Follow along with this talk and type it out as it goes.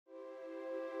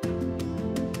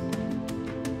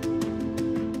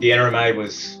The NRMA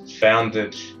was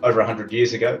founded over 100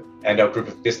 years ago, and our group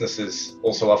of businesses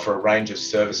also offer a range of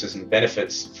services and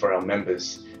benefits for our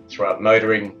members throughout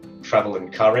motoring, travel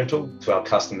and car rental to our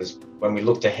customers. When we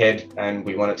looked ahead and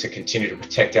we wanted to continue to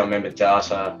protect our member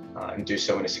data and do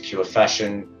so in a secure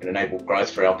fashion and enable growth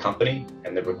for our company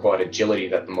and the required agility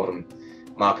that the modern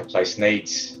marketplace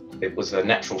needs, it was a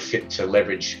natural fit to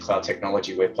leverage cloud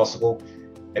technology where possible.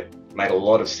 It made a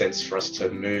lot of sense for us to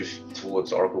move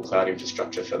towards Oracle Cloud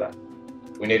Infrastructure for that.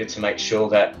 We needed to make sure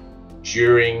that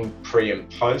during, pre and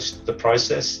post the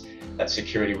process, that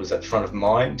security was at front of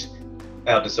mind.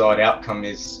 Our desired outcome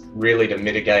is really to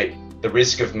mitigate the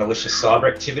risk of malicious cyber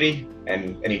activity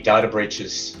and any data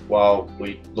breaches while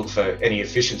we look for any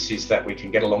efficiencies that we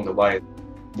can get along the way.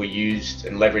 We used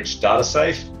and leveraged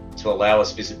DataSafe to allow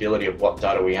us visibility of what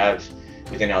data we have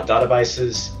within our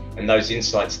databases, and those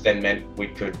insights then meant we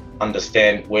could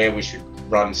understand where we should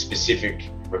run specific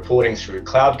reporting through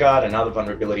CloudGuard and other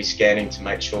vulnerability scanning to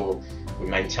make sure we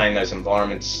maintain those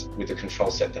environments with the control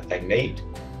set that they need.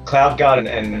 CloudGuard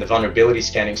and the vulnerability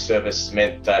scanning service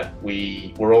meant that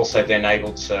we were also then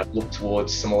able to look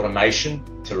towards some automation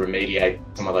to remediate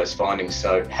some of those findings.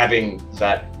 So having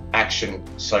that action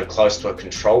so close to a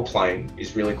control plane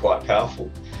is really quite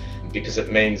powerful, because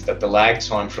it means that the lag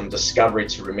time from discovery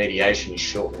to remediation is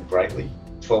shortened greatly.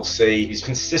 12C is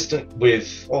consistent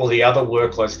with all the other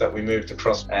workloads that we moved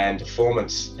across, and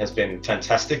performance has been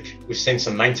fantastic. We've seen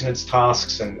some maintenance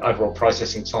tasks and overall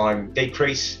processing time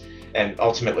decrease, and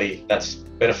ultimately that's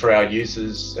better for our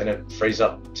users and it frees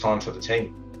up time for the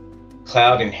team.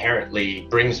 Cloud inherently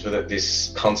brings with it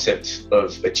this concept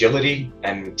of agility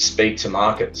and speed to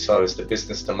market. So as the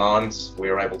business demands, we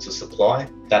are able to supply.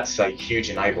 That's a huge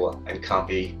enabler and can't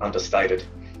be understated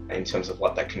in terms of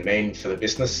what that can mean for the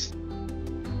business.